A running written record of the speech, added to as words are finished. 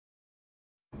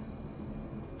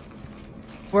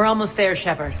We're almost there,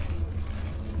 Shepard.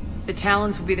 The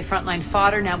Talons will be the frontline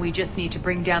fodder, now we just need to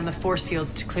bring down the force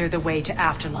fields to clear the way to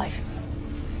Afterlife.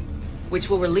 Which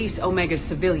will release Omega's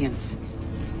civilians.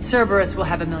 Cerberus will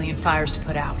have a million fires to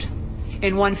put out.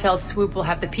 In one fell swoop, we'll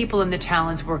have the people in the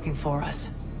Talons working for us.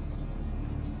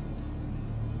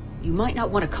 You might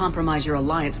not want to compromise your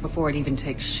alliance before it even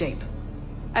takes shape.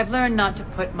 I've learned not to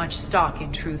put much stock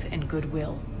in truth and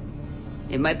goodwill.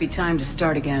 It might be time to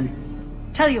start again.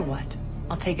 Tell you what,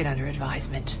 I'll take it under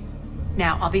advisement.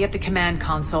 Now, I'll be at the command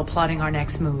console plotting our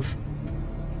next move.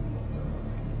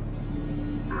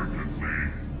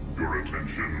 Urgently, your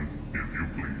attention, if you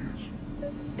please.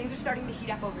 Things are starting to heat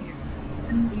up over here.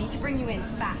 We need to bring you in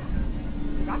fast.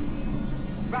 Rock?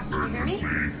 Rock, can you hear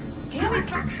me? Damn it,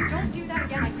 Rock, don't do that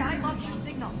again. I thought I lost your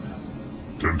signal.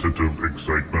 Tentative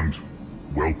excitement.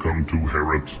 Welcome to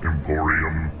Herod's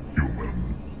Emporium,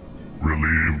 human.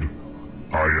 Relieved.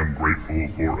 I am grateful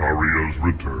for Aria's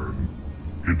return.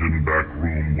 Hidden back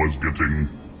room was getting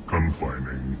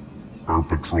confining. Her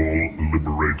patrol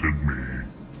liberated me.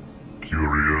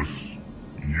 Curious.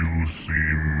 You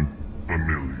seem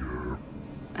familiar.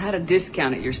 I had a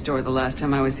discount at your store the last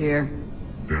time I was here.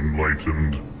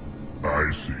 Enlightened.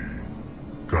 I see.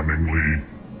 Cunningly,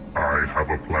 I have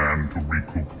a plan to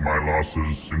recoup my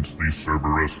losses since the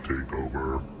Cerberus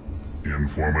takeover.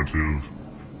 Informative.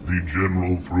 The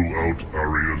General threw out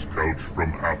Aria's couch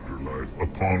from Afterlife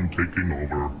upon taking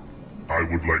over. I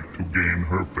would like to gain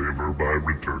her favor by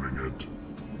returning it.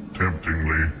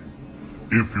 Temptingly,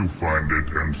 if you find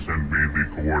it and send me the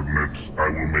coordinates, I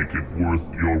will make it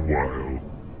worth your while.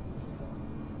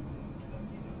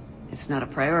 It's not a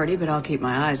priority, but I'll keep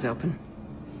my eyes open.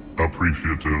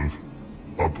 Appreciative.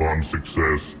 Upon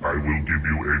success, I will give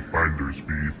you a finder's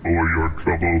fee for your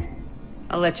trouble.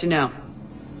 I'll let you know.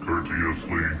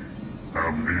 Courteously,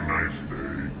 have a nice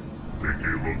day. Take a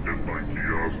look at my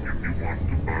kiosk if you want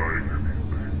to buy anything.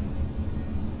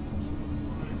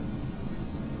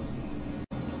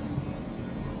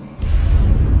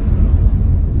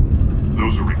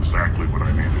 Those are exactly what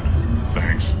I needed.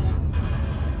 Thanks.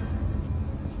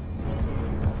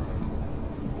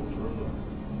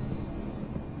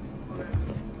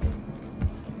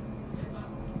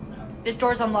 This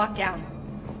door's on lockdown.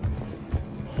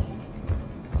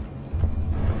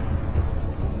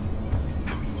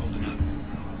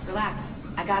 Relax.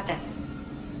 I got this.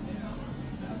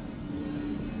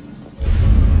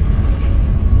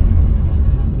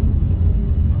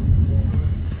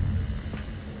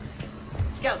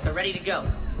 Scouts are ready to go.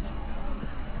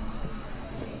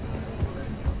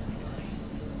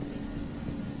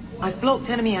 I've blocked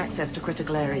enemy access to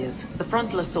critical areas. The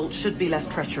frontal assault should be less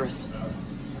treacherous.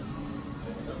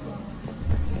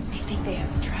 I think they have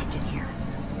us trapped in here.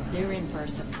 They're in for a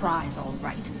surprise, all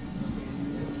right.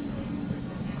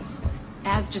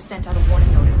 Az just sent out a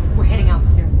warning notice. We're heading out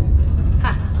soon.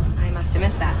 Ha! I must have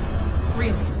missed that.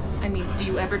 Really? I mean, do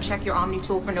you ever check your Omni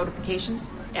tool for notifications?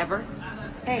 Ever?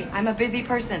 Hey, I'm a busy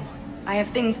person. I have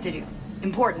things to do.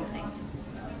 Important things.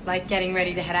 Like getting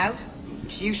ready to head out,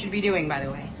 which you should be doing, by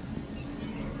the way.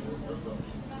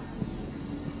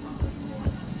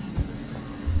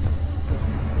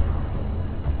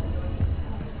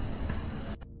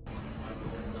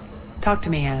 Talk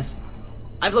to me, Az.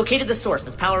 I've located the source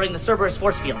that's powering the Cerberus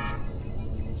force fields.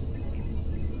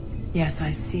 Yes, I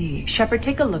see. Shepard,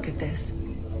 take a look at this.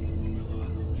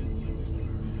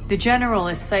 The General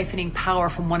is siphoning power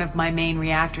from one of my main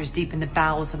reactors deep in the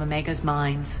bowels of Omega's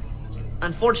mines.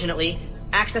 Unfortunately,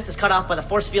 access is cut off by the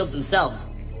force fields themselves.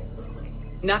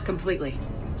 Not completely.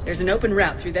 There's an open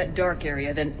route through that dark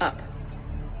area, then up.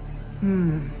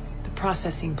 The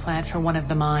processing plant for one of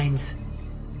the mines.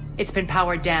 It's been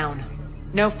powered down.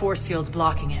 No force fields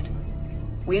blocking it.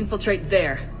 We infiltrate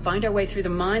there, find our way through the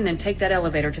mine, then take that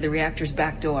elevator to the reactor's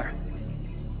back door.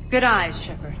 Good eyes,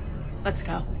 Shepard. Let's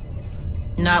go.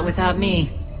 Not without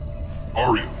me.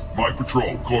 Aria, my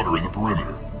patrol caught her in the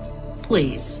perimeter.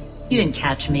 Please. You didn't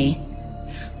catch me.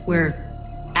 We're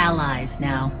allies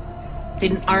now.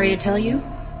 Didn't Aria tell you?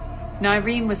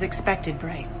 Nyreen was expected,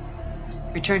 Bray.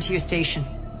 Return to your station.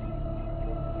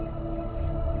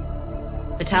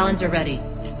 The Talons are ready,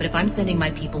 but if I'm sending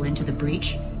my people into the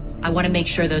breach, I want to make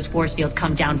sure those force fields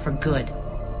come down for good.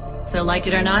 So like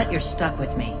it or not, you're stuck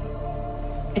with me.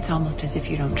 It's almost as if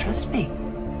you don't trust me.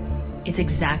 It's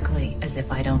exactly as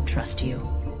if I don't trust you.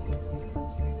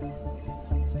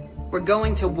 We're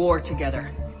going to war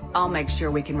together. I'll make sure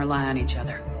we can rely on each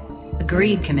other.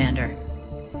 Agreed, Commander.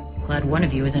 Glad one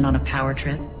of you isn't on a power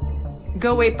trip.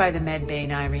 Go wait by the med bay,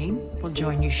 Nyreen. We'll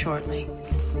join you shortly.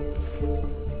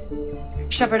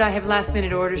 Shepard, I have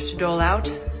last-minute orders to dole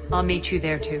out. I'll meet you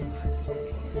there, too.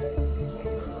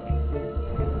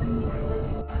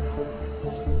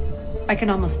 I can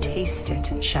almost taste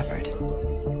it, Shepard.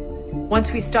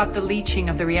 Once we stop the leaching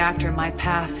of the reactor, my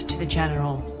path to the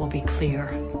General will be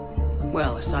clear.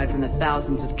 Well, aside from the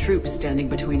thousands of troops standing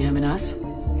between him and us.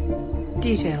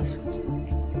 Details.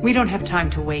 We don't have time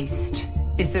to waste.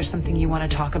 Is there something you want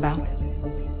to talk about?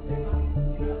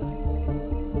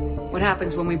 What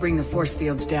happens when we bring the force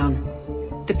fields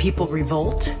down? The people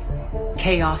revolt,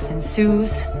 chaos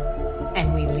ensues,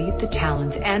 and we lead the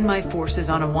Talons and my forces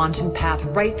on a wanton path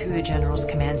right through the General's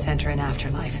command center and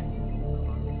afterlife.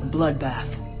 A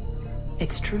bloodbath.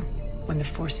 It's true. When the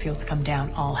force fields come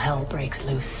down, all hell breaks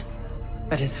loose.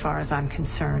 But as far as I'm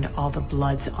concerned, all the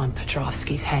blood's on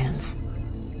Petrovsky's hands.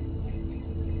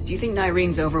 Do you think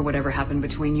Nyrene's over whatever happened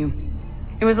between you?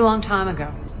 It was a long time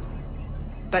ago.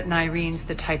 But Nyrene's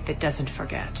the type that doesn't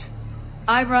forget.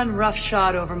 I run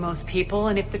roughshod over most people,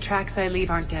 and if the tracks I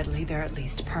leave aren't deadly, they're at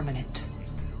least permanent.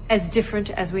 As different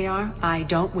as we are, I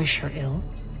don't wish her ill.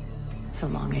 So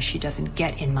long as she doesn't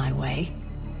get in my way.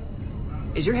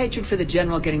 Is your hatred for the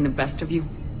General getting the best of you?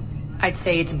 I'd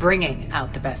say it's bringing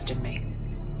out the best in me.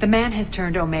 The man has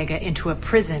turned Omega into a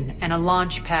prison and a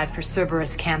launch pad for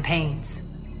Cerberus campaigns.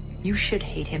 You should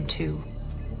hate him too.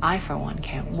 I, for one,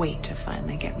 can't wait to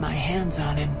finally get my hands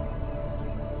on him.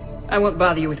 I won't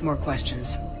bother you with more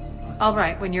questions. All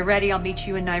right, when you're ready, I'll meet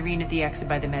you and Nyrene at the exit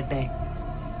by the med bay.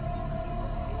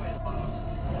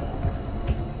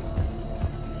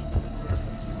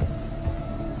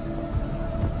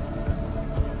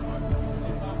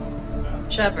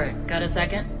 Shepard, got a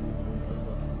second?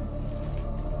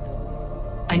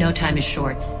 I know time is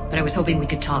short, but I was hoping we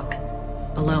could talk.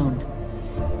 Alone.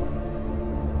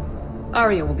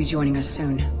 Arya will be joining us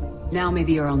soon. Now may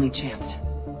be our only chance.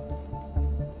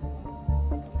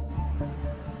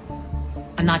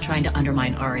 I'm not trying to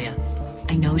undermine Arya.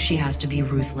 I know she has to be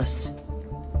ruthless.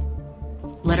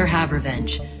 Let her have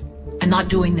revenge. I'm not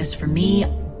doing this for me,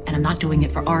 and I'm not doing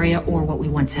it for Arya or what we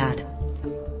once had.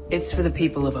 It's for the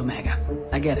people of Omega.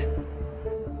 I get it.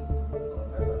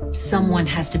 Someone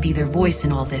has to be their voice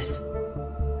in all this.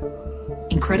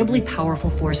 Incredibly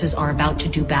powerful forces are about to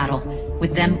do battle,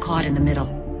 with them caught in the middle.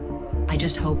 I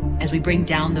just hope, as we bring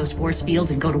down those force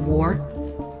fields and go to war,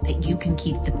 that you can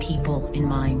keep the people in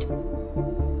mind.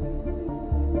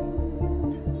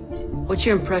 What's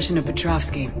your impression of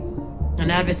Petrovsky? An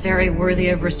adversary worthy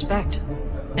of respect.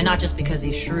 And not just because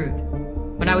he's shrewd.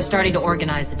 When I was starting to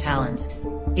organize the Talons,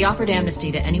 he offered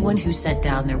amnesty to anyone who set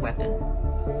down their weapon.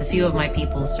 A few of my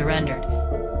people surrendered,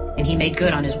 and he made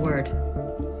good on his word.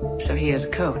 So he has a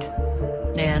code.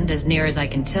 And, as near as I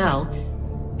can tell,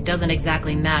 it doesn't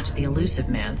exactly match the elusive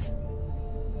man's.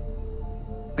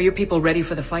 Are your people ready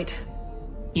for the fight?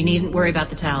 You needn't worry about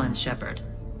the Talons, Shepard.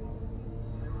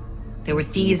 They were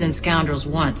thieves and scoundrels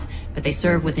once, but they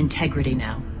serve with integrity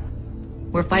now.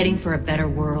 We're fighting for a better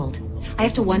world. I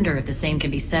have to wonder if the same can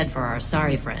be said for our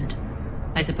Asari friend.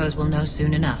 I suppose we'll know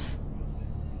soon enough.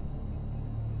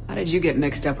 How did you get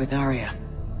mixed up with Arya?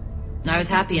 I was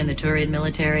happy in the Turian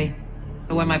military,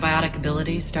 but when my biotic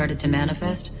abilities started to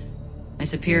manifest, my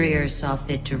superiors saw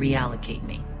fit to reallocate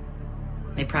me.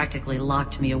 They practically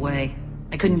locked me away.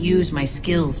 I couldn't use my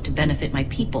skills to benefit my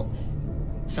people,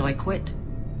 so I quit.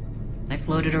 I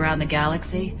floated around the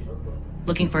galaxy,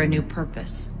 looking for a new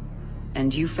purpose.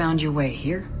 And you found your way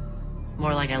here?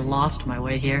 More like I lost my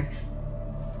way here.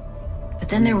 But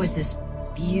then there was this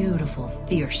beautiful,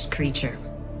 fierce creature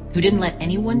who didn't let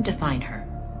anyone define her.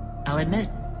 I'll admit,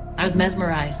 I was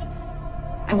mesmerized.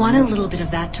 I wanted a little bit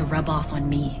of that to rub off on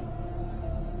me.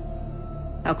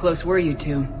 How close were you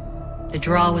two? The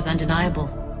draw was undeniable.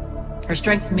 Her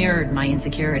strengths mirrored my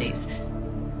insecurities.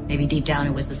 Maybe deep down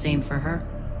it was the same for her.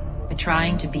 But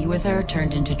trying to be with her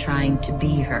turned into trying to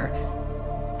be her.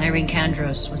 Irene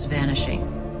Kandros was vanishing.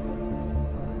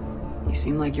 You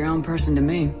seem like your own person to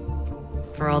me.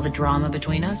 For all the drama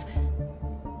between us,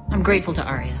 I'm grateful to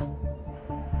Arya.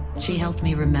 She helped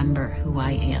me remember who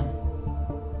I am.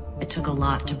 It took a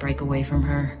lot to break away from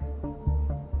her,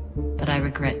 but I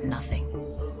regret nothing.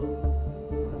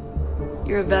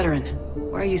 You're a veteran.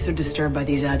 Why are you so disturbed by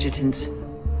these adjutants?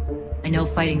 I know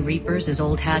fighting Reapers is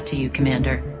old hat to you,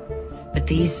 Commander. But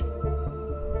these...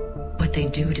 what they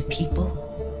do to people...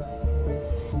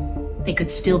 they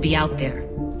could still be out there.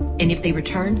 And if they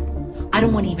return, I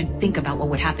don't want to even think about what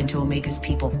would happen to Omega's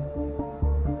people.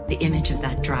 The image of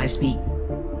that drives me...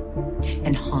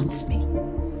 and haunts me.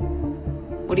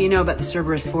 What do you know about the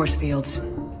Cerberus force fields?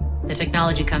 The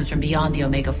technology comes from beyond the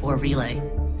Omega-4 relay.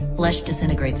 Flesh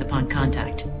disintegrates upon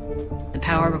contact. The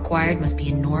power required must be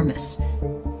enormous.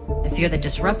 I fear that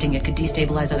disrupting it could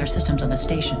destabilize other systems on the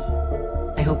station.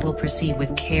 I hope we'll proceed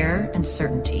with care and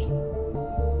certainty.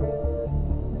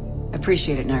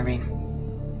 Appreciate it, Nyrene.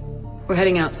 We're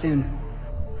heading out soon.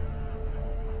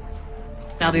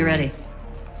 I'll be ready.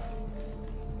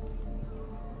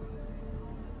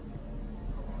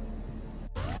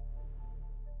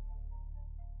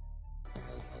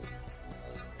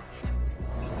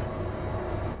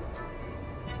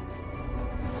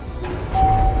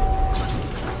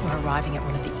 We're arriving at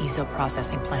one of the ESO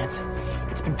processing plants.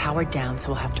 It's been powered down, so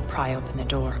we'll have to pry open the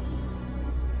door.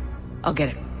 I'll get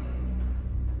it.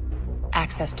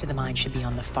 Access to the mine should be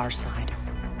on the far side.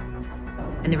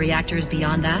 And the reactor is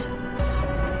beyond that?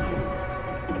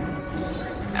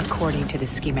 According to the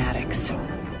schematics.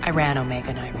 I ran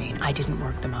Omega, Irene. I didn't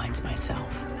work the mines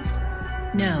myself.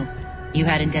 No. You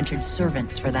had indentured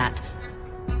servants for that.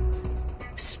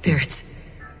 Spirits.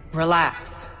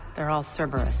 Relax. They're all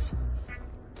Cerberus.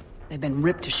 They've been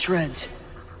ripped to shreds.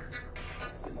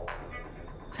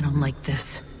 I don't like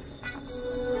this.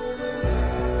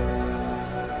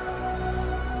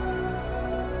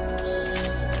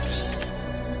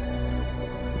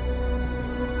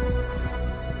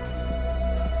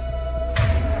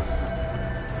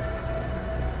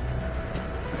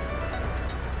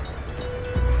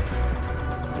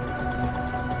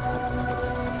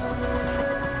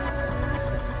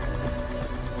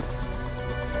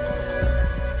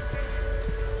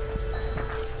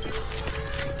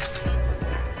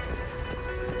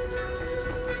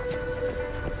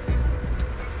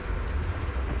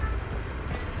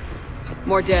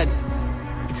 More dead.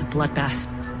 It's a bloodbath.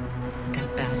 I got a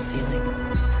bad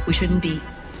feeling. We shouldn't be...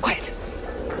 Quiet.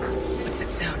 What's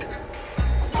that sound?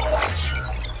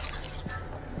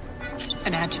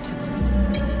 An adjutant.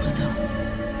 Oh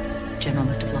no. General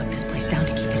must have locked this place down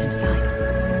to keep it inside.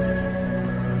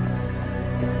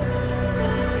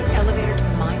 The elevator to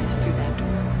the mines is through that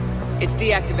door. It's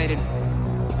deactivated.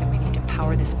 Then we need to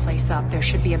power this place up. There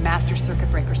should be a master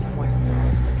circuit breaker somewhere.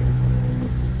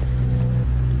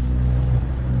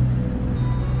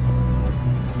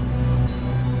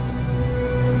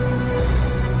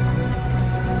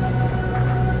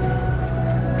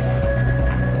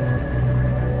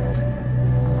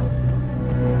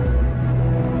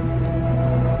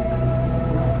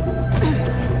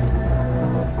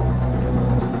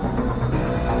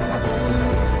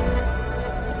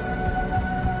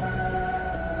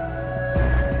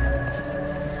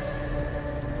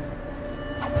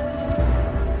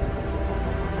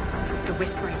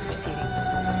 Whispering's receding.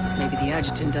 Maybe the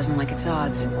adjutant doesn't like its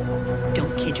odds.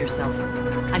 Don't kid yourself.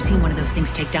 I've seen one of those things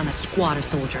take down a squad of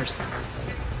soldiers.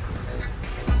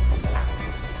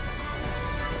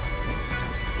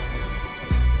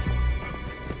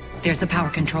 There's the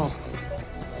power control.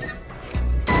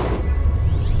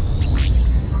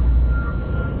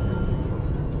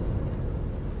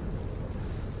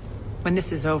 When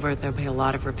this is over, there'll be a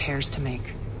lot of repairs to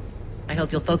make. I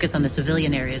hope you'll focus on the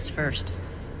civilian areas first.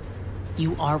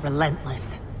 You are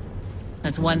relentless.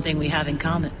 That's one thing we have in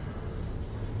common.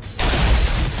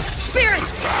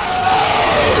 Spirits!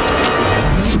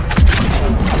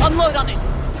 Unload on it!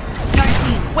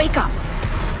 Darlene, wake up!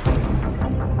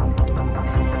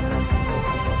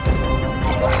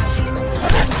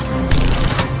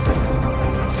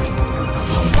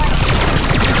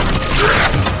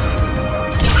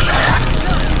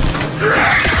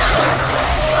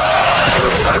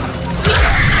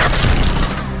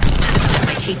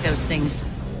 Those things.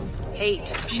 Hate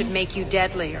should make you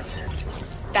deadlier.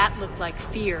 That looked like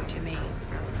fear to me.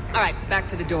 All right, back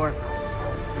to the door.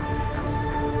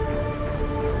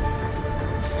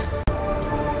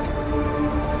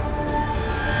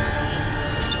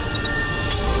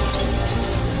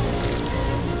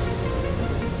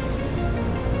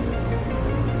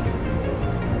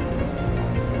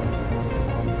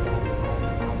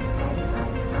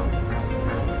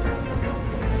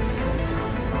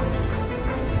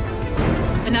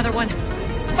 Another one.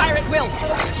 Fire at will!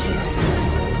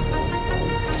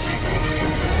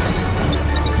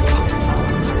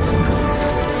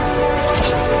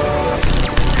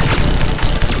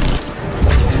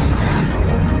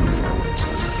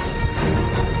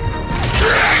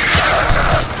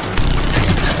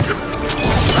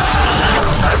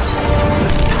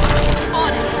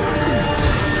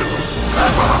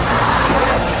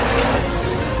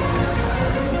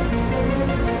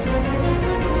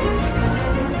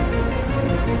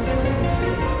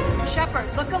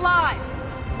 Look alive!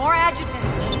 More adjutants!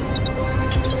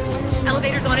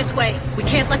 Elevator's on its way. We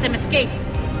can't let them escape.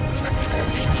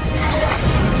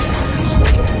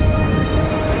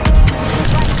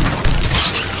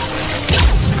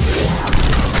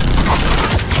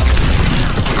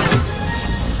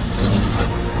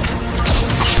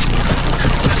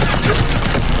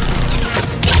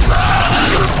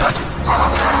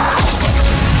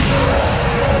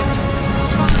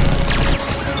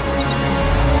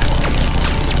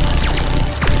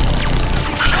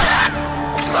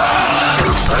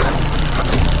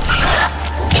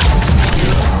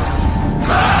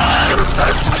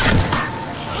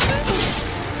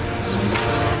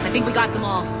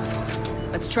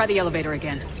 try the elevator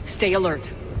again. Stay alert.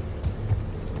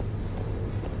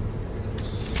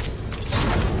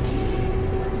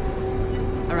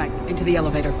 Alright, into the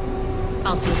elevator.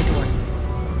 I'll seal the door,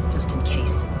 just in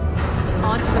case.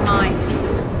 On to the mines.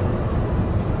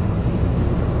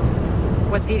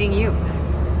 What's eating you?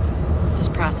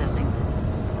 Just processing.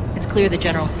 It's clear the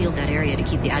General sealed that area to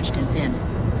keep the adjutants in.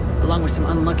 Along with some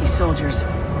unlucky soldiers.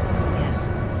 Yes,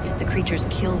 the creatures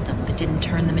killed them, but didn't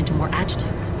turn them into more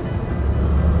adjutants.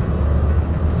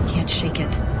 Can't shake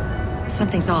it.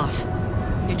 Something's off.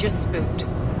 You're just spooked.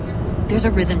 There's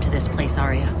a rhythm to this place,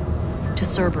 Arya. To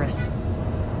Cerberus.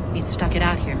 If you'd stuck it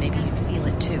out here, maybe you'd feel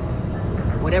it too.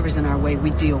 Whatever's in our way, we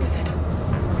deal with it.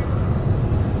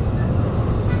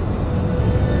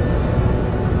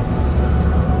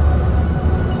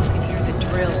 You can hear the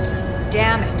drills.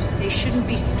 Damn it, they shouldn't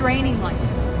be straining like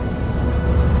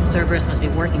that. Cerberus must be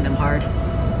working them hard.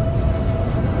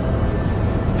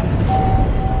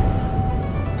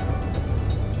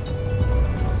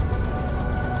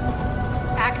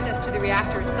 Access to the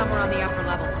reactor is somewhere on the upper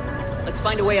level. Let's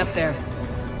find a way up there.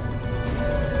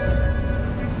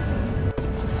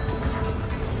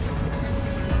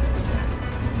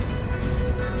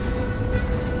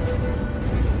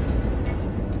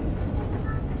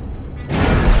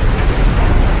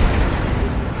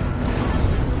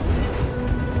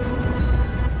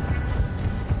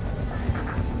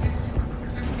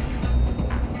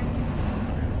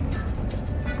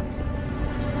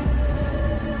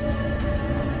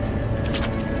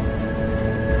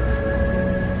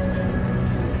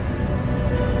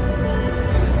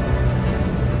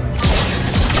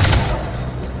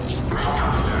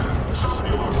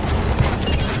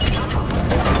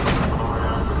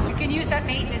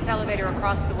 Elevator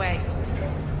across the way.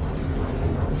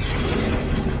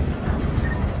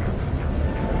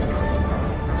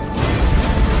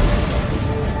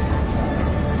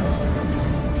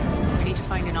 We need to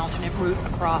find an alternate route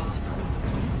across.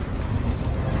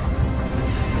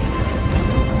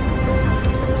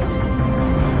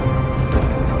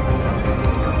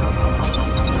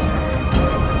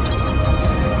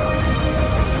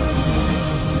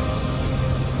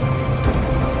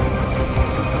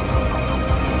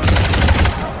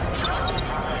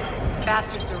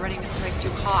 Bastards are running this place too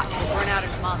hot. We'll burn out in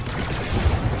a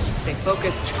month. Stay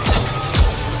focused.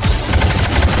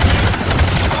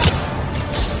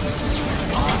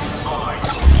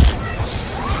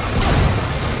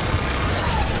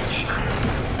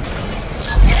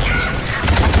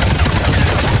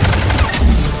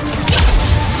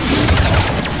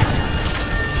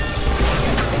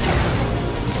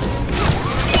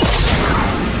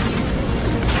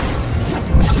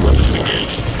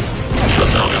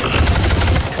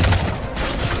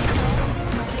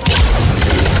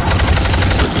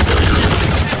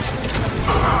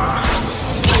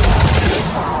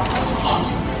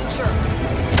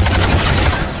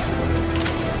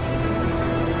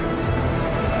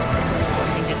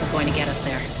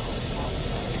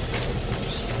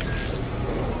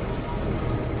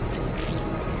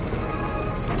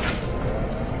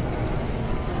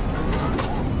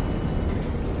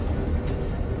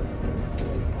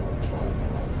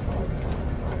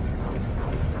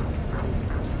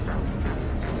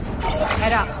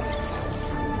 Head up.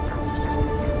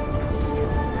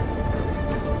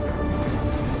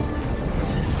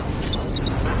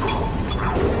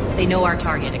 They know our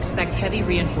target. Expect heavy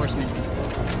reinforcements.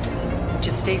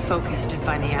 Just stay focused and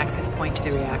find the access point to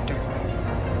the reactor.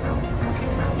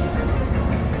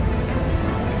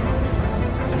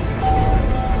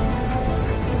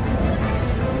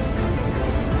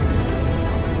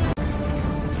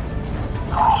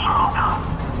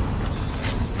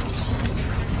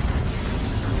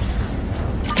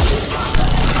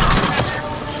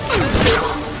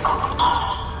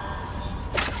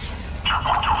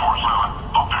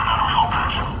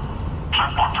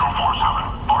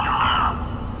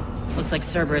 Looks like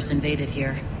Cerberus invaded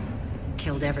here.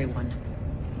 Killed everyone.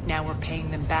 Now we're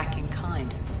paying them back in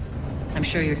kind. I'm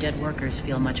sure your dead workers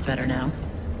feel much better now.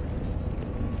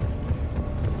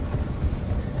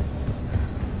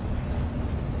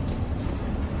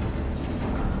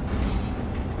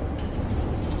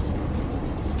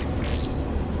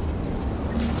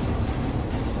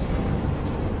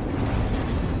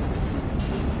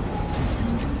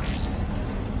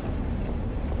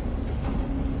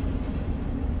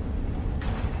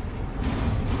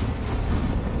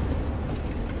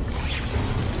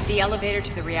 The elevator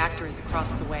to the reactor is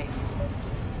across the way.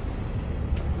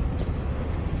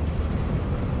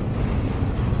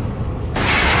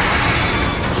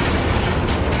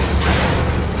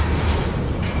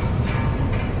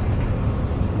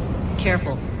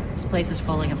 Careful. This place is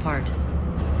falling apart.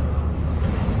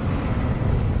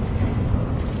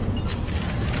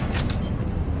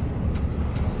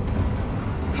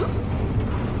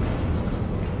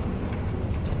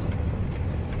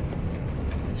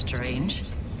 Strange.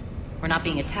 We're not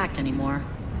being attacked anymore.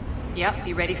 Yep,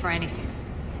 be ready for anything.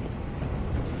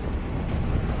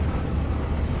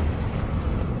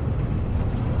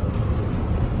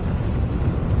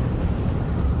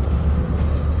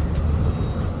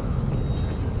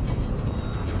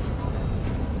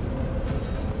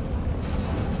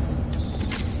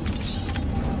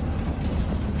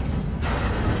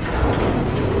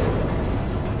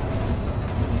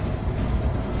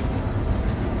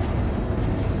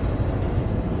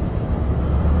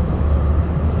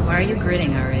 Why are you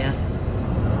grinning, Arya?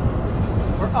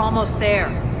 We're almost there.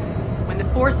 When the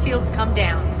force fields come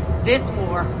down, this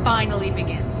war finally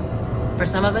begins. For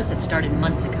some of us, it started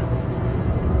months ago.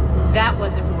 That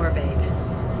wasn't war, babe.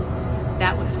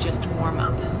 That was just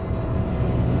warm-up.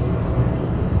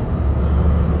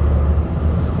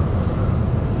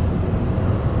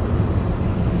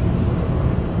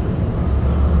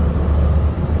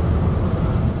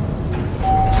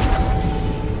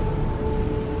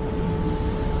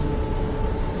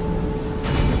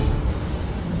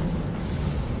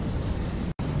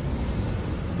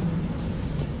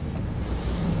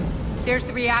 There's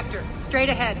the reactor, straight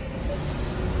ahead.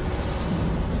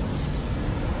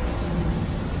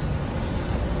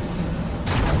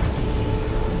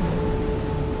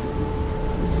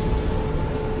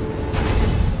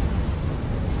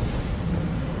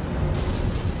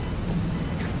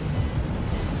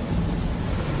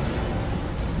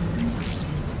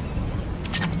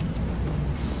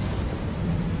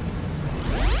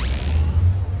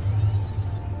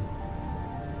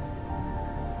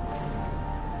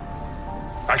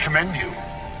 I commend you.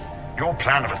 Your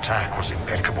plan of attack was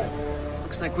impeccable.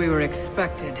 Looks like we were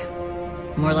expected.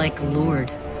 More like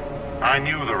lured. I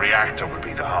knew the reactor would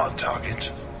be the hard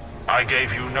target. I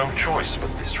gave you no choice but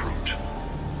this route.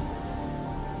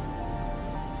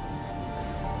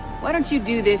 Why don't you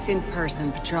do this in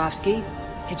person, Petrovsky?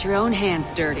 Get your own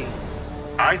hands dirty.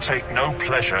 I take no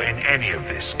pleasure in any of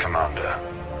this, Commander.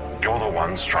 You're the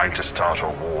ones trying to start a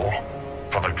war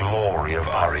for the glory of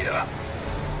Arya.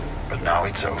 But now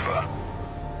it's over.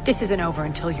 This isn't over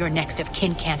until your next of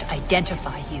kin can't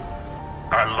identify you.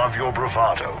 I love your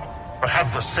bravado, but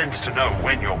have the sense to know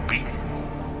when you're beaten.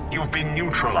 You've been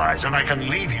neutralized, and I can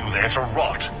leave you there to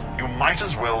rot. You might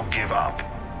as well give up.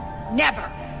 Never!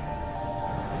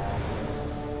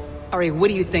 Ari,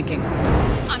 what are you thinking?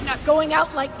 I'm not going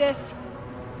out like this!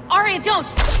 Arya,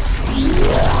 don't!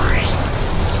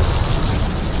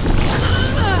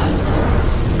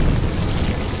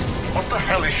 What the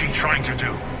hell is she trying to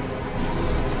do?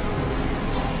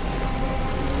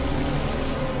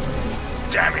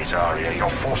 Damn it, Arya, you're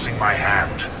forcing my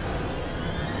hand.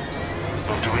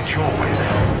 We'll do it your way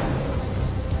then.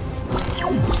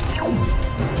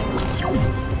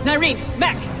 Nyreen,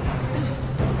 Max!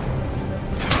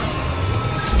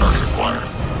 Start required.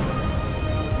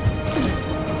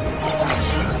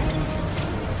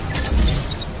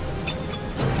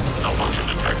 Malfunction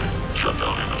detected.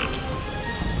 Shutdown imminent.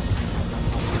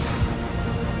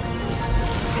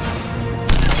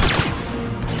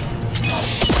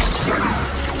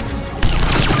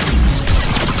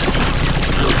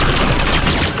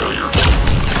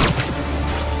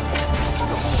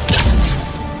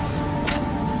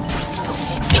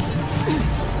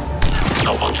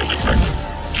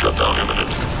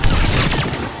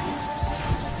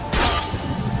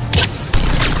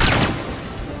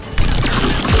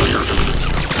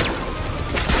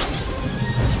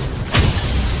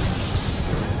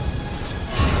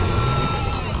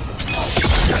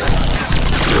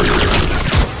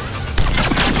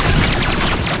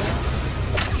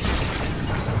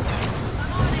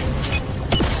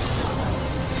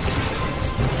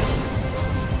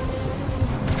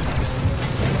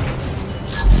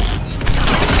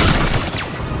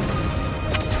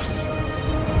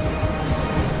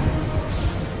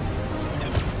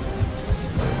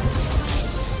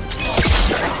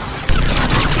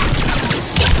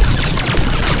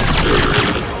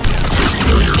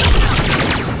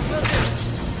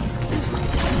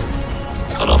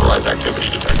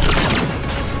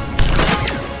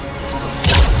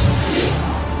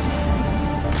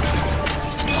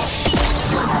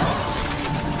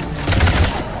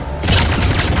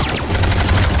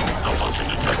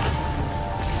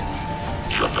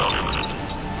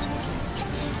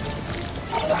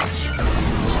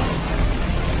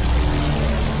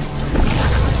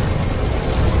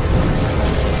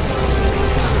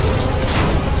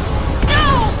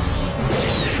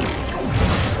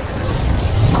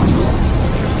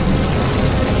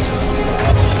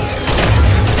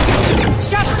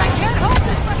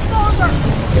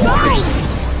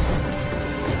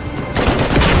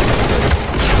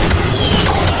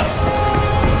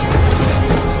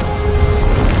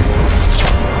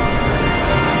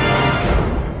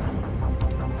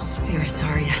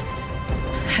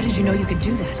 you know you could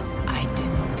do that? I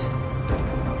didn't.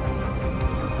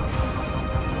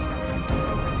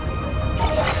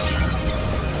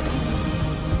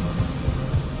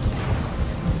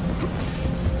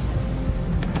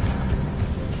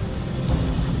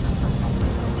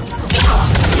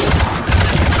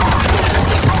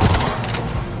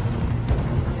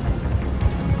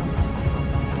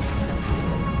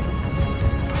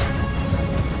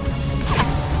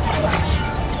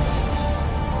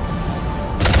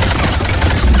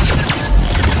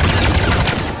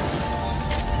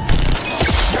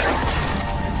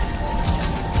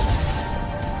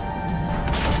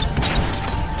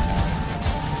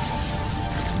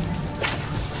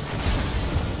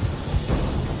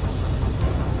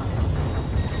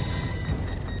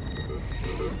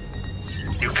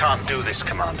 Can't do this,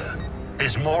 Commander.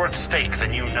 There's more at stake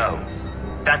than you know.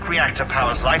 That reactor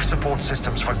powers life support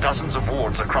systems for dozens of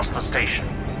wards across the station.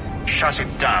 Shut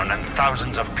it down and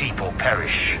thousands of people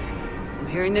perish. You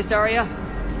hearing this, Arya?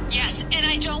 Yes, and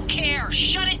I don't care.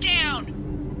 Shut it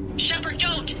down! Shepard,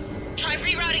 don't! Try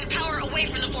rerouting power away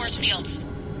from the force fields.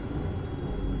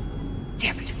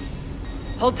 Damn it.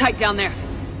 Hold tight down there.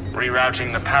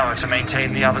 Rerouting the power to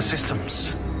maintain the other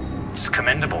systems. It's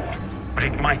commendable, but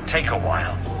it might take a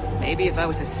while. Maybe if I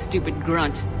was a stupid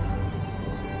grunt.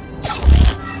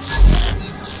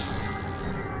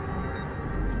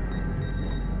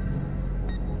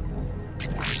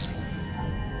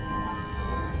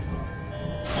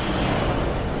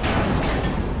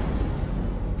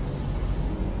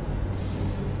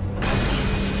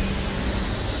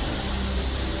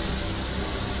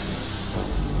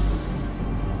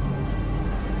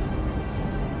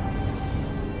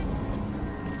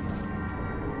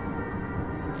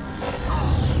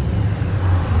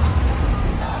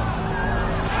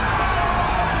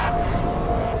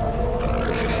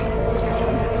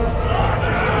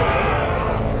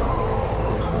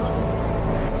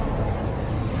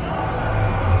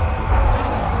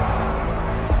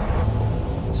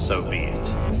 So be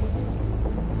it.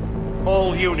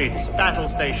 All units, battle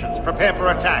stations, prepare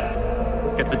for attack.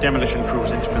 Get the demolition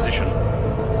crews into position.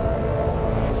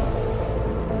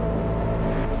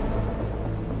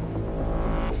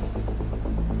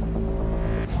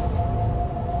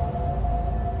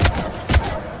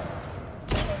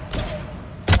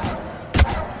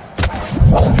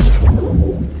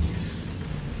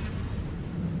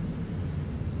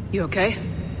 You okay?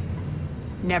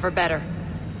 Never better.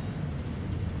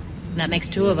 That makes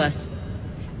two of us.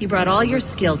 You brought all your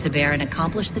skill to bear and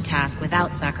accomplished the task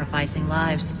without sacrificing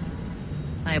lives.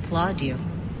 I applaud you.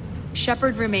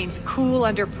 Shepard remains cool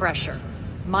under pressure.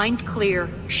 Mind clear,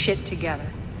 shit together.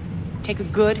 Take a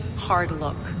good, hard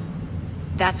look.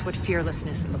 That's what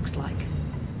fearlessness looks like.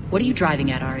 What are you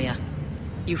driving at, Arya?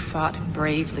 You fought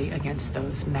bravely against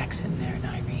those mechs in there,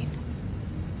 Nyreen.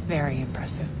 Very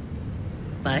impressive.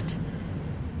 But?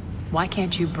 Why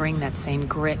can't you bring that same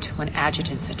grit when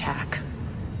adjutants attack?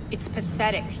 It's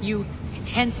pathetic. You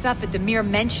tense up at the mere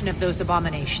mention of those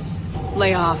abominations.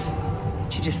 Lay off.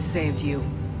 She just saved you.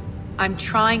 I'm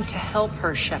trying to help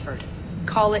her, Shepard.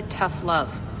 Call it tough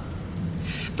love.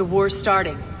 The war's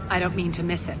starting. I don't mean to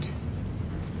miss it.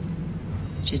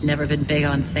 She's never been big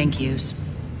on thank yous.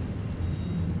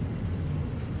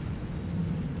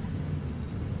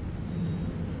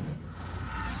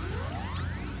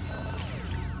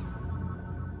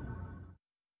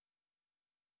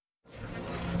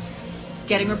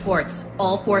 Getting reports.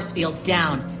 All force fields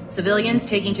down. Civilians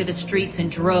taking to the streets in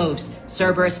droves.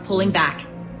 Cerberus pulling back.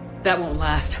 That won't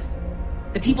last.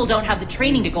 The people don't have the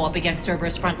training to go up against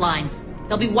Cerberus front lines.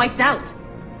 They'll be wiped out.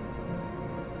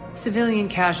 Civilian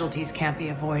casualties can't be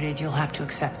avoided. You'll have to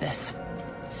accept this.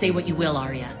 Say what you will,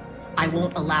 Arya. I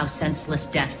won't allow senseless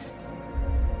deaths.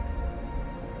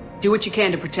 Do what you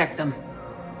can to protect them.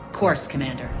 Of course,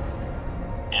 Commander.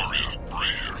 Arya, Bray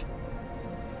here.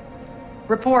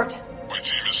 Report. My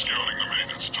team is scouting the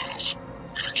maintenance tunnels.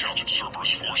 We've encountered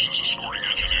Cerberus forces escorting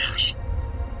engineers.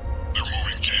 They're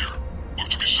moving gear. Look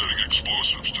to be setting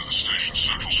explosives to the station's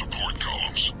central support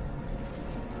columns.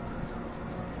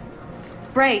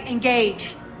 Bray,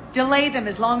 engage. Delay them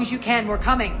as long as you can. We're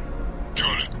coming.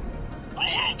 Got it.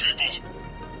 Roll out, people.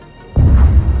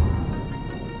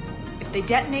 If they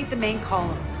detonate the main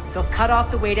column, they'll cut off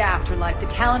the way to Afterlife. The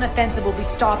Talon offensive will be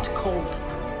stopped cold.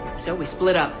 So we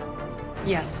split up.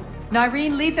 Yes.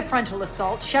 Nyreen, lead the frontal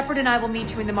assault. Shepard and I will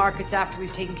meet you in the markets after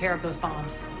we've taken care of those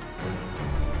bombs.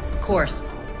 Of course.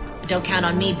 But don't count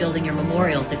on me building your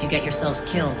memorials if you get yourselves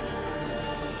killed.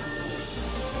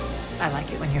 I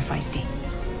like it when you're feisty.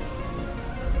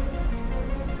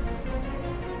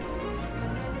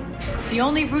 The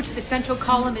only route to the central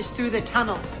column is through the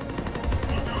tunnels.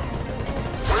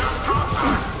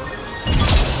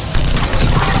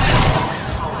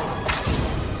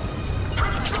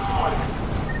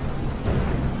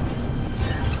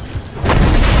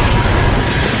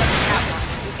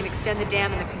 extend the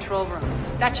dam in the control room.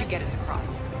 That should get us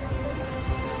across.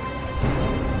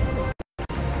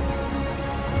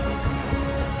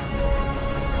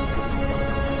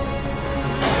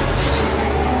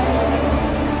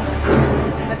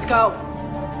 Let's go.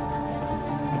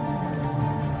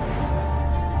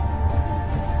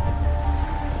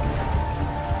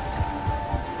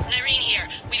 Irene here.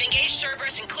 We've engaged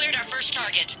Cerberus and cleared our first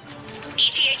target.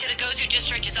 ETA to the Gozu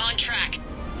district is on track.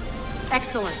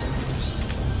 Excellent.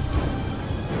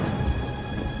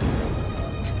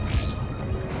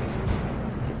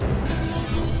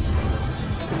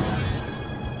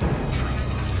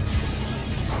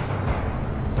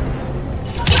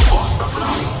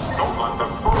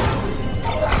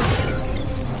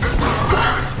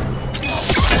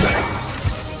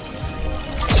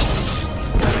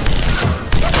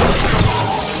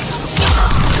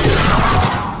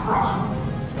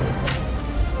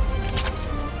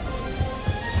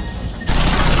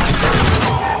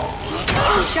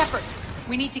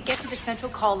 We need to get to the central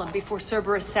column before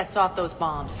Cerberus sets off those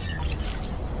bombs.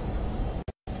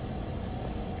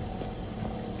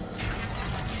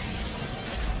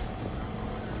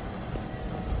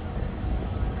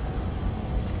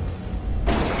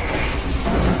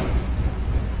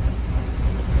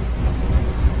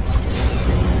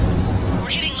 We're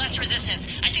hitting less resistance.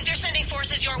 I think they're sending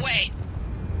forces your way.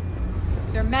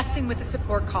 They're messing with the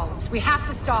support columns. We have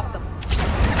to stop them.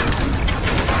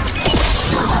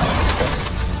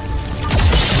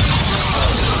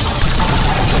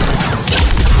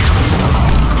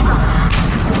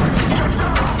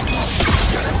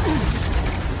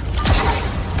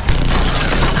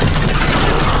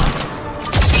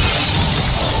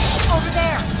 Over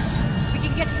there! We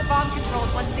can get to the bomb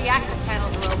controls once the access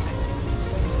panels are open.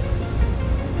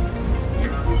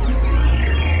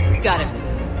 Got him.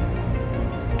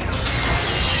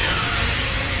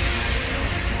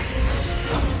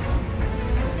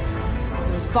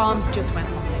 Bombs just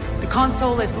went live. The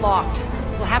console is locked.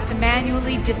 We'll have to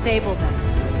manually disable them.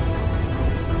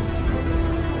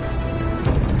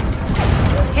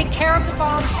 Take care of the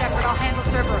bombs, Shepard. I'll handle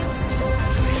Cerberus.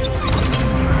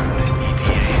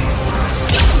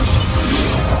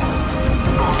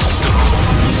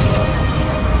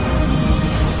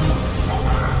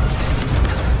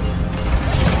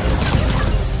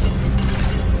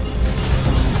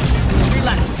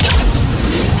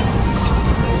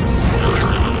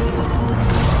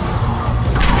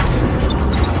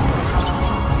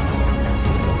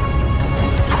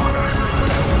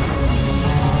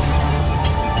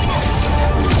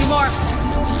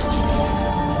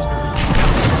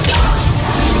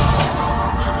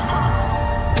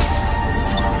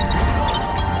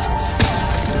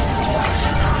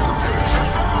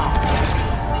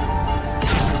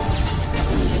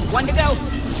 One to go.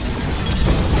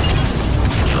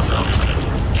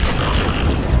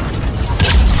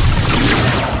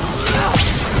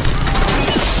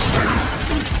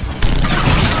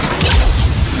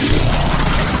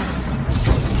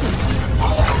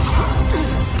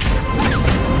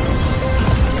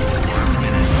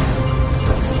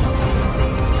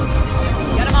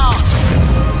 Get them all.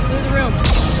 Let's clear the room.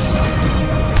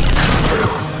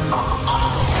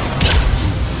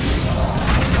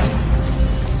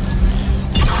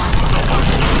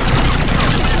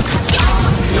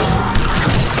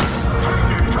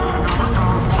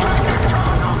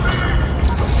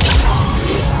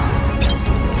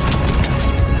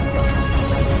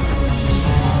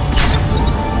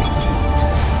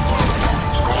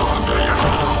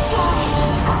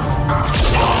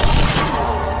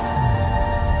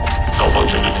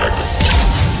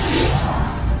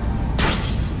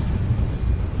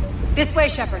 This way,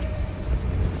 Shepard.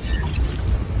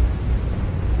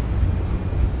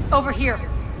 Over here.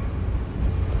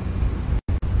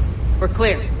 We're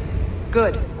clear.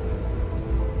 Good.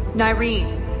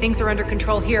 Nyreen, things are under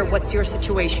control here. What's your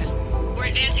situation? We're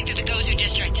advancing through the Gozu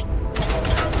district.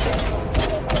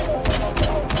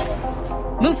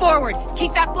 Move forward.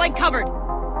 Keep that flank covered.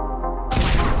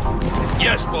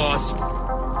 Yes, boss.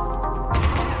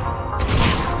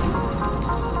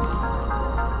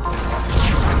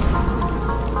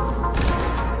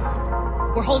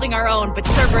 We're holding our own, but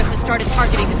Cerberus has started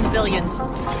targeting the civilians.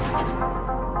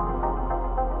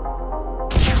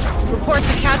 Reports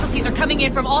of casualties are coming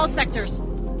in from all sectors.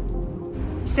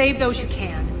 Save those you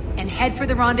can, and head for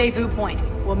the rendezvous point.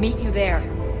 We'll meet you there.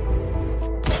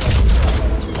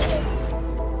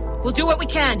 We'll do what we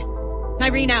can.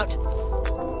 Nyreen out.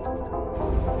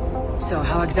 So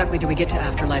how exactly do we get to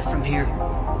Afterlife from here?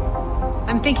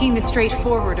 I'm thinking the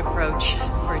straightforward approach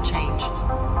for a change.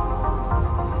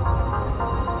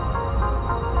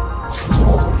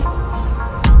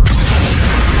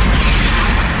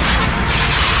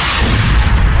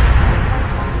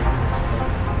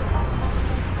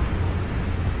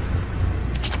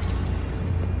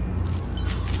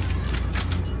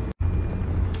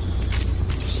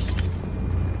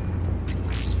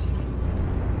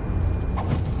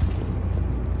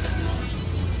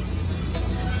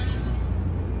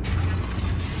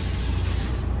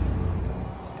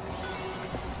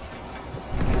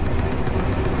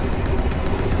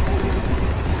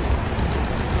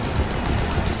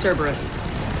 Cerberus.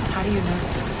 How do you know?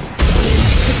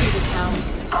 Could be the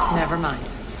town. Never mind.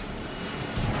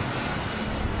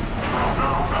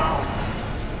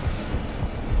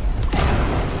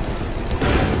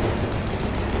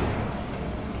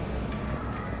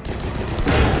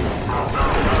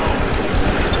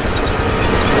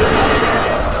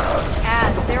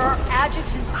 There are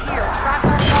adjutants here. Track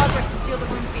our progress and seal the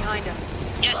rooms behind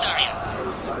us. Yes, Arya.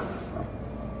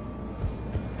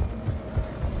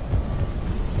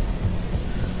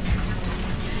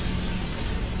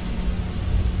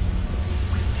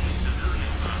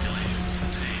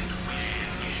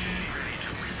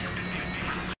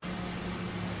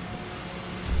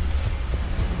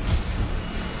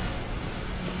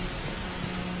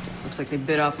 Looks like they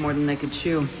bit off more than they could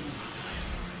chew.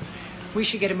 We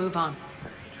should get a move on.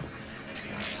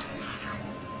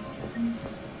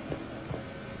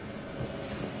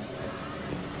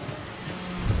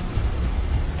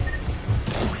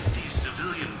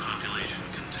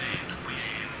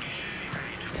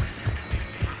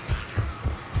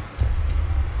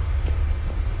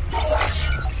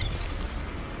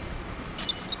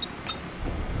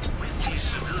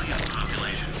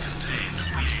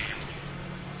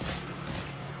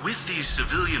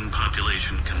 Civilian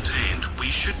population contained, we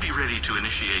should be ready to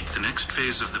initiate the next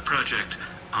phase of the project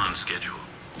on schedule.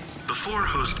 Before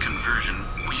host conversion,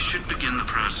 we should begin the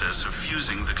process of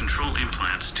fusing the control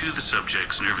implants to the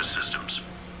subject's nervous systems.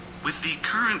 With the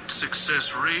current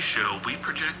success ratio, we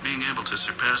project being able to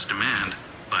surpass demand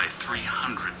by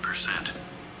 300%.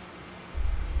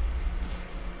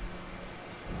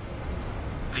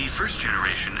 The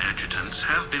first-generation adjutants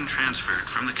have been transferred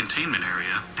from the containment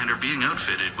area and are being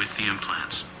outfitted with the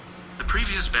implants. The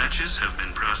previous batches have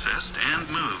been processed and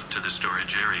moved to the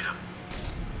storage area.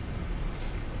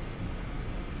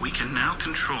 We can now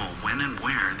control when and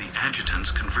where the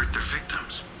adjutants convert their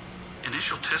victims.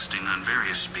 Initial testing on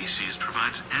various species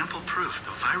provides ample proof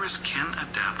the virus can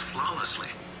adapt flawlessly,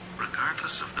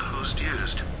 regardless of the host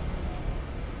used.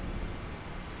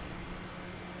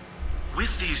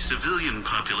 With the civilian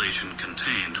population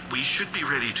contained, we should be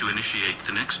ready to initiate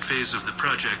the next phase of the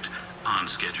project on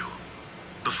schedule.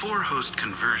 Before host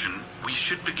conversion, we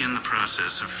should begin the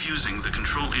process of fusing the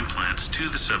control implants to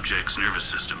the subject's nervous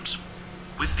systems.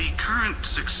 With the current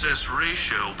success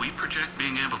ratio, we project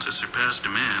being able to surpass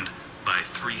demand by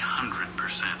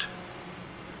 300%.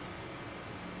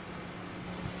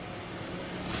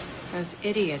 Those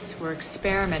idiots were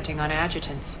experimenting on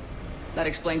adjutants. That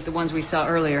explains the ones we saw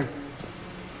earlier.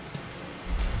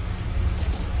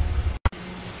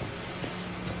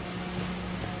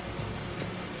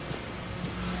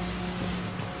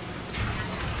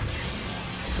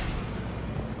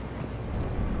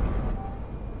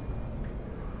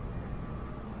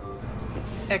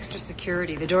 Extra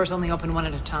security. The doors only open one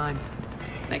at a time.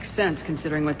 Makes sense,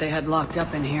 considering what they had locked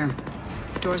up in here.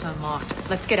 The door's unlocked.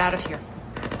 Let's get out of here.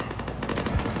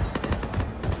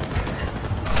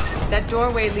 That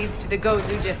doorway leads to the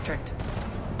Gozu district.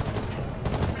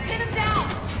 Get him down!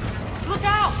 Look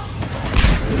out!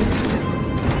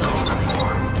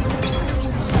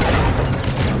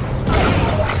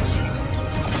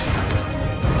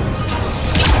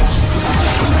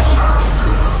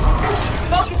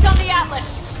 Focus on the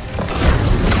Atlas!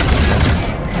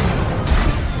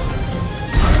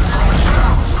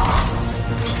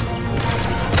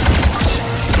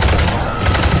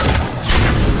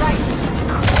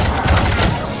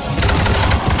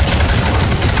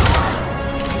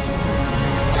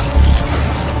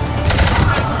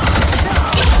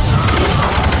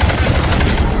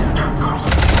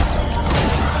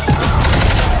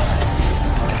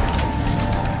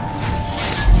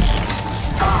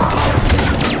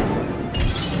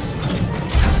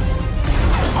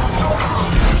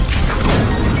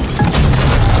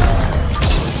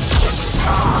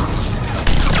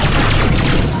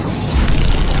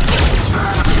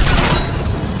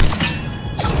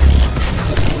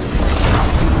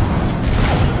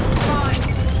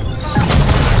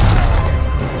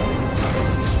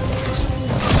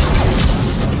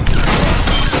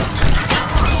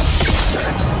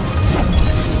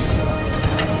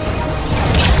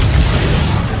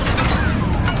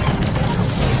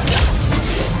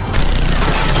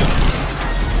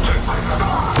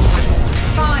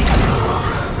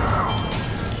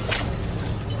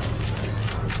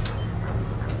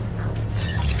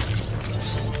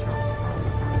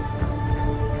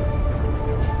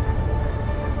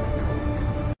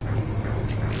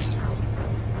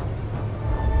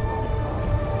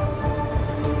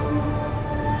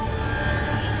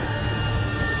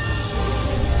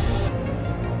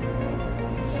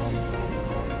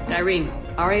 Irene,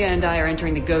 Arya and I are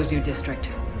entering the Gozu district.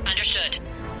 Understood.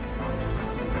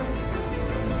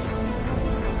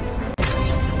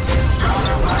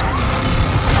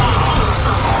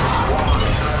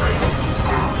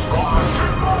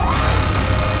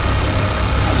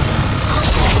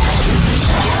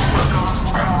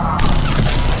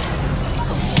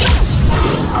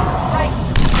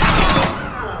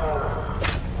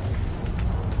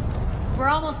 We're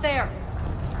almost there.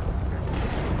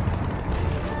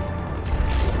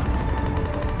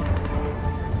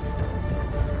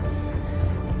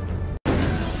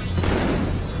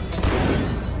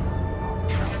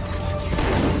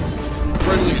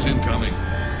 Friendly's incoming.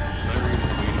 Larry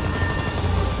is leading.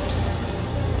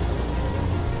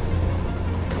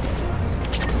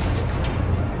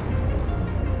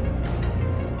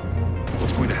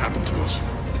 What's going to happen to us?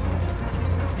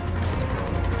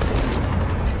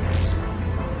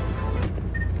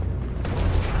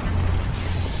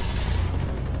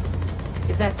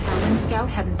 If that Talon scout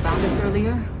hadn't found us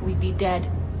earlier, we'd be dead.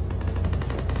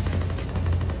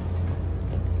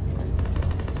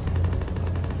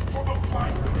 For the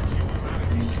plight of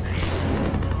humanity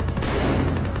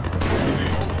the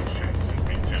only chance at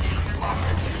redemption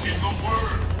lies in the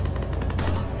Word.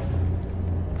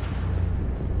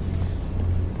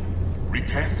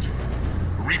 Repent.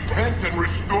 Repent and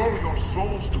restore your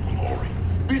souls to glory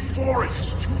before it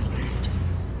is too late.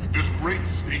 This great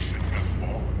station has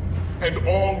fallen, and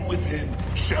all within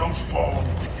shall fall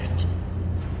with it.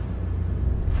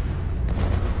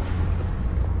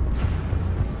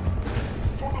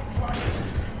 For the planet.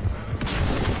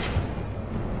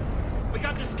 We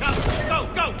got this covered. Go,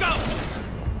 go, go!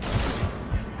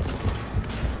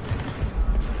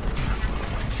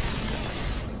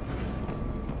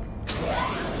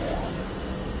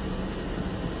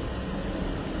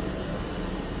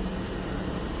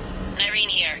 Irene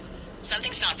here.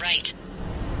 Something's not right.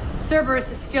 Cerberus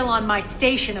is still on my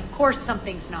station. Of course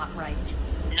something's not right.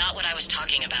 Not what I was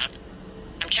talking about.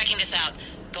 I'm checking this out.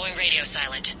 Going radio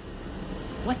silent.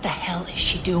 What the hell is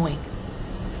she doing?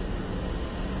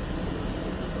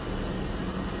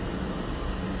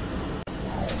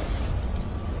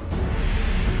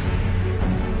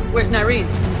 Where's Nyreen?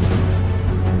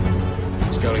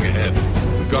 Scouting ahead.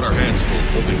 We've got our hands full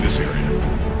holding this area.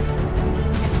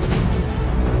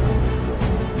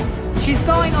 She's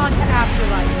going on to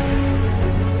Afterlife.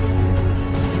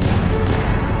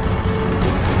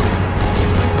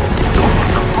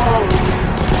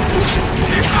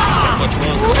 So much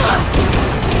longer.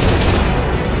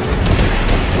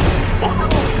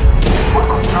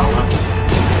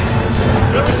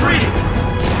 They're retreating!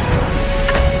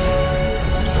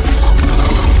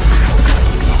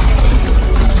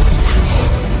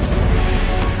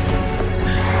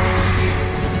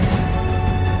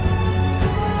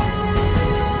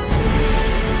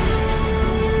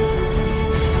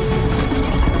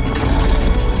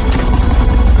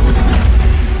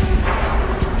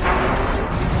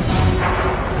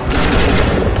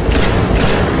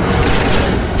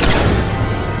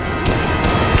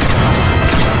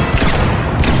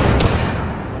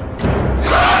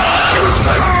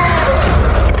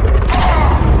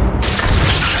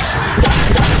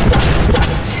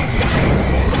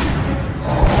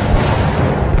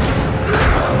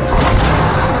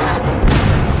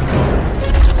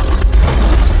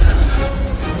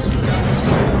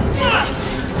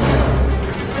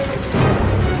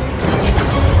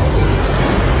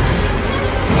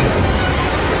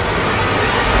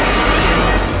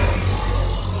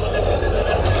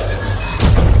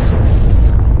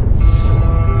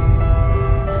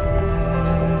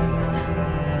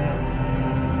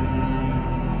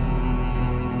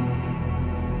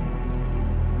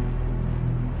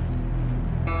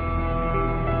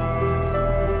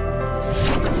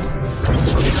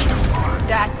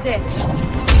 That's it.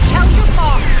 Tell your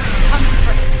boss I'm coming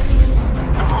for him.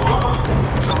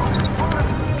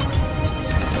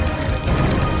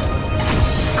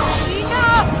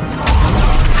 Enough!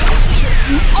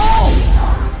 Oh!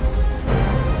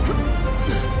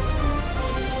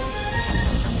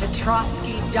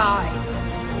 Petrovsky dies.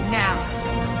 Now.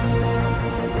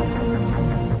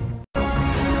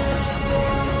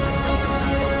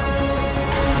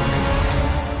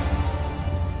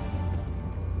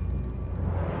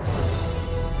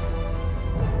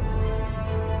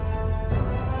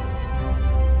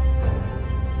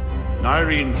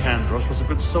 Irene Kandros was a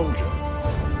good soldier.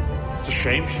 It's a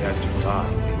shame she had to die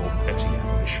for your petty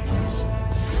ambitions.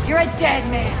 You're a dead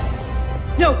man.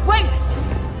 No, wait!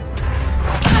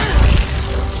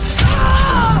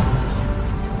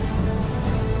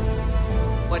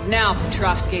 What now,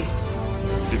 Petrovsky?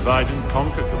 Divide and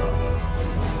conquer, Commander.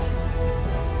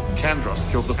 Kandros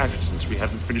killed the adjutants we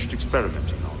hadn't finished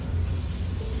experimenting on.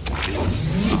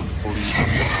 These are fully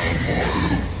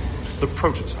underpowered. The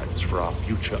prototypes for our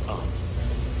future army.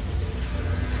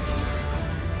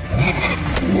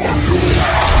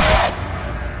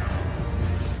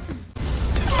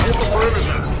 Hit the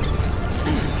perimeter!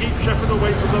 Keep Shepard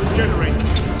away from those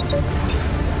generators.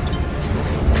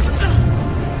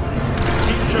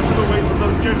 Keep Shepard away from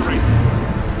those generators.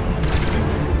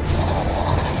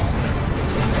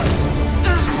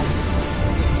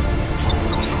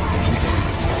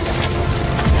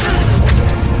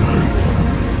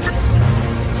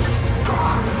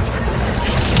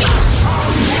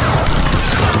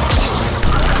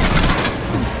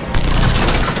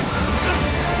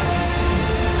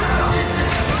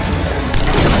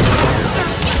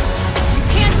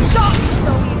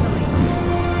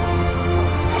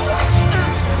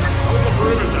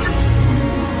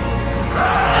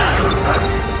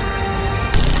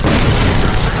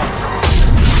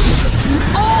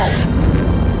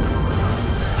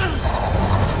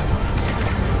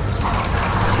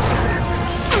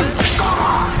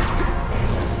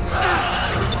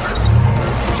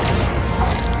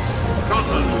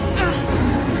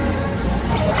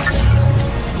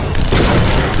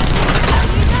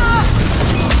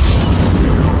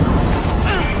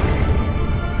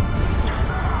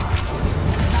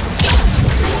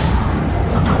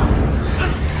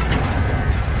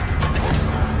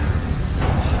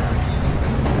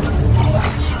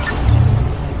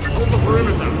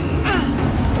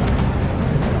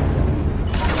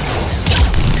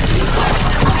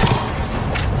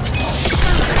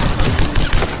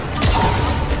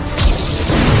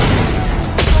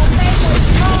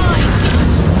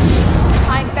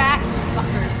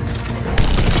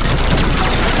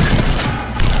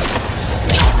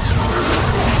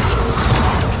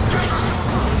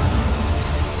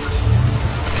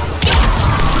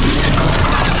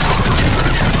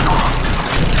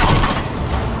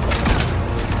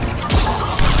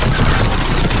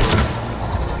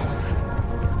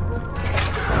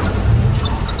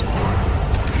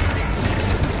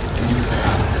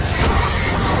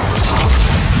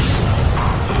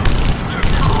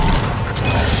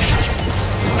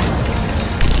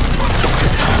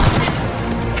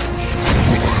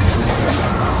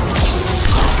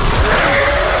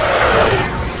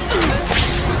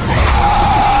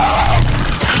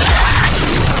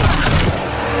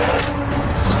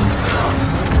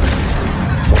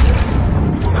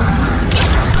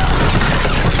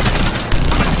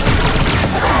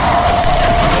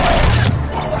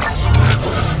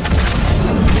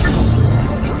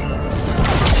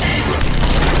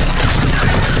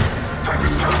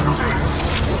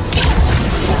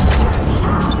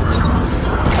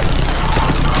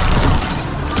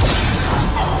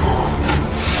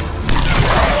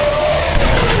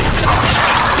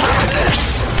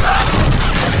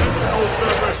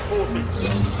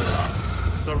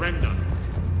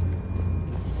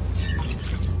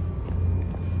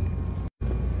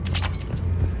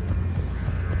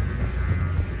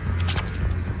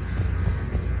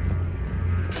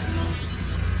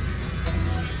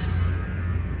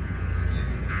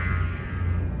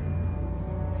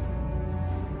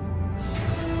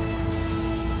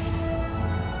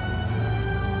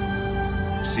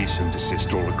 Cease and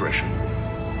desist all aggression.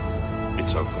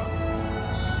 It's over.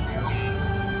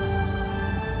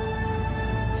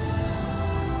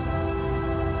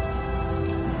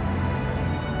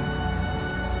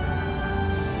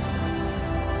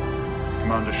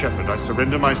 Commander Shepard, I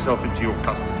surrender myself into your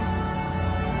custody.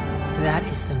 That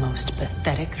is the most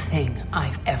pathetic thing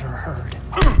I've ever heard.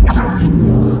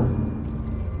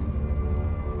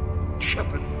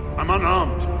 Shepard, I'm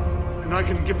unarmed, and I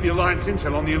can give the Alliance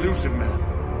intel on the elusive man.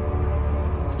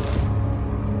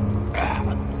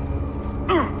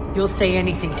 You'll say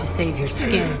anything to save your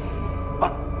skin.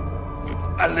 But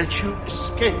I let you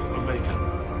escape, Omega.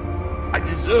 I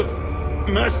deserve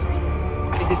mercy.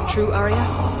 Is this true, Arya?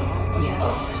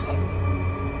 Yes.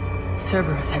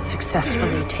 Cerberus had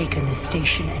successfully taken the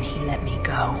station and he let me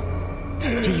go.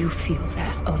 Do you feel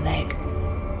that, Oleg?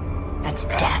 That's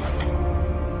death.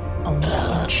 Only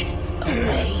inches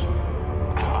away.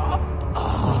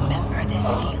 Remember this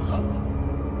feeling.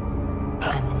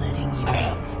 I'm letting you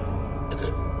live.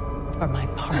 For my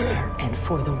partner and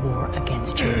for the war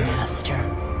against your master.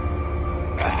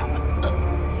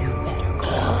 You better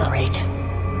cooperate.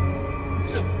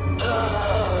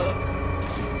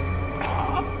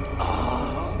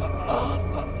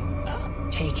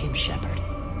 Take him, Shepard.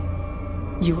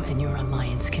 You and your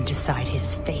Alliance can decide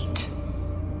his fate.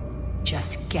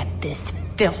 Just get this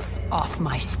filth off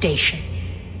my station.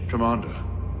 Commander,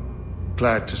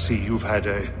 Glad to see you've had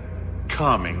a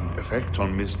calming effect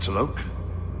on Ms. Talok.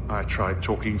 I tried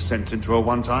talking sense into her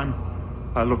one time.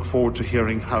 I look forward to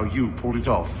hearing how you pulled it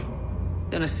off.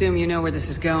 Don't assume you know where this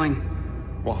is going.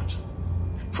 What?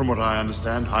 From what I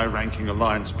understand, high-ranking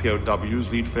Alliance POWs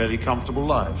lead fairly comfortable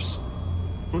lives.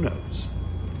 Who knows?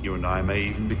 You and I may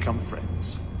even become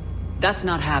friends. That's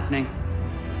not happening.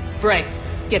 Bray,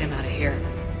 get him out of here.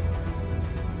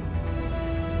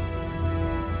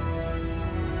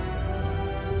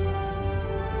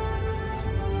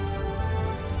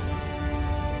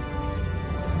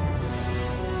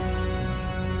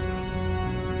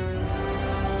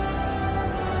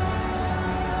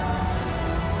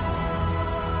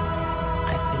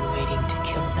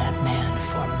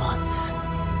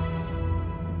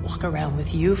 Around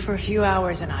with you for a few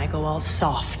hours and I go all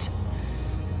soft.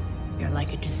 You're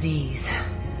like a disease.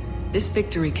 This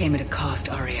victory came at a cost,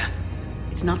 Arya.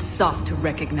 It's not soft to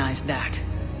recognize that.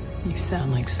 You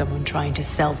sound like someone trying to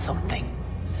sell something.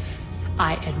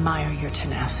 I admire your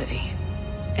tenacity.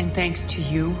 And thanks to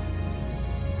you,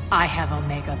 I have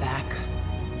Omega back.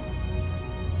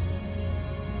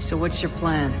 So what's your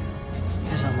plan?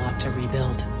 There's a lot to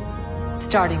rebuild.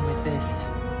 Starting with this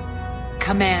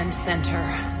command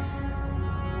center.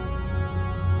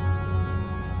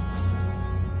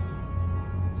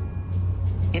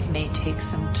 It may take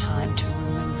some time to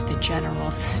remove the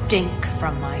general stink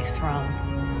from my throne.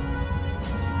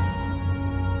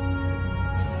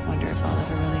 Wonder if I'll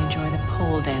ever really enjoy the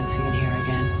pole dancing in here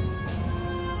again.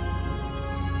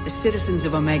 The citizens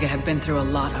of Omega have been through a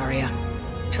lot, Arya.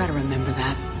 Try to remember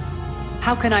that.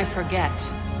 How can I forget?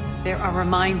 There are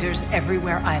reminders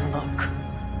everywhere I look.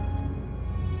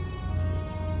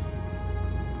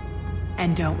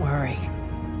 And don't worry.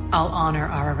 I'll honor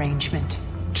our arrangement.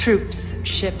 Troops,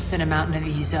 ships, and a mountain of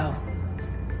Ezo.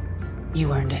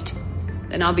 You earned it.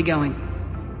 Then I'll be going.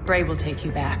 Bray will take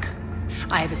you back.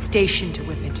 I have a station to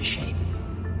whip into shape.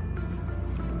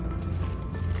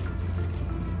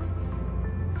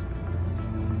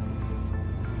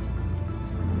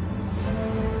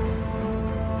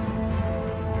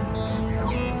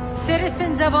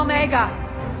 Citizens of Omega,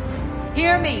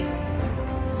 hear me.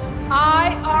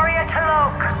 I, Arya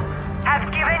Talok,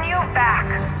 have given you back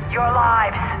your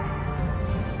lives.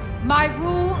 My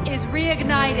rule is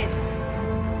reignited.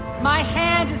 My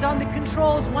hand is on the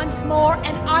controls once more,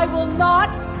 and I will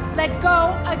not let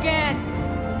go again.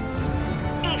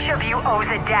 Each of you owes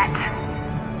a debt.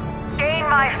 Gain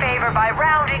my favor by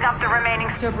rounding up the remaining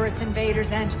Cerberus invaders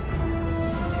and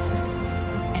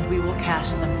we will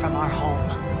cast them from our home.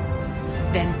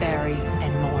 Then bury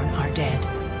and mourn our dead.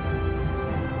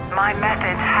 My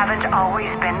methods haven't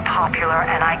always been popular,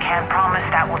 and I can't promise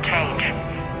that will change.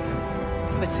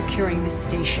 But securing this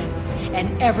station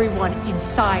and everyone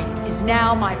inside it is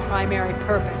now my primary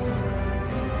purpose.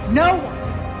 No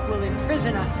one will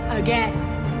imprison us again.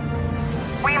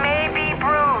 We may be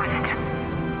bruised.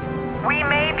 We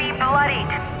may be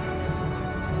bloodied.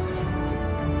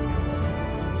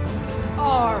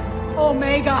 Our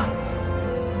Omega.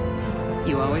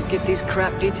 You always get these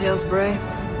crap details, Bray?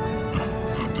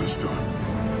 Not this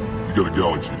time. We got a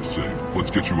galaxy to save. Let's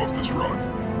get you off this rod.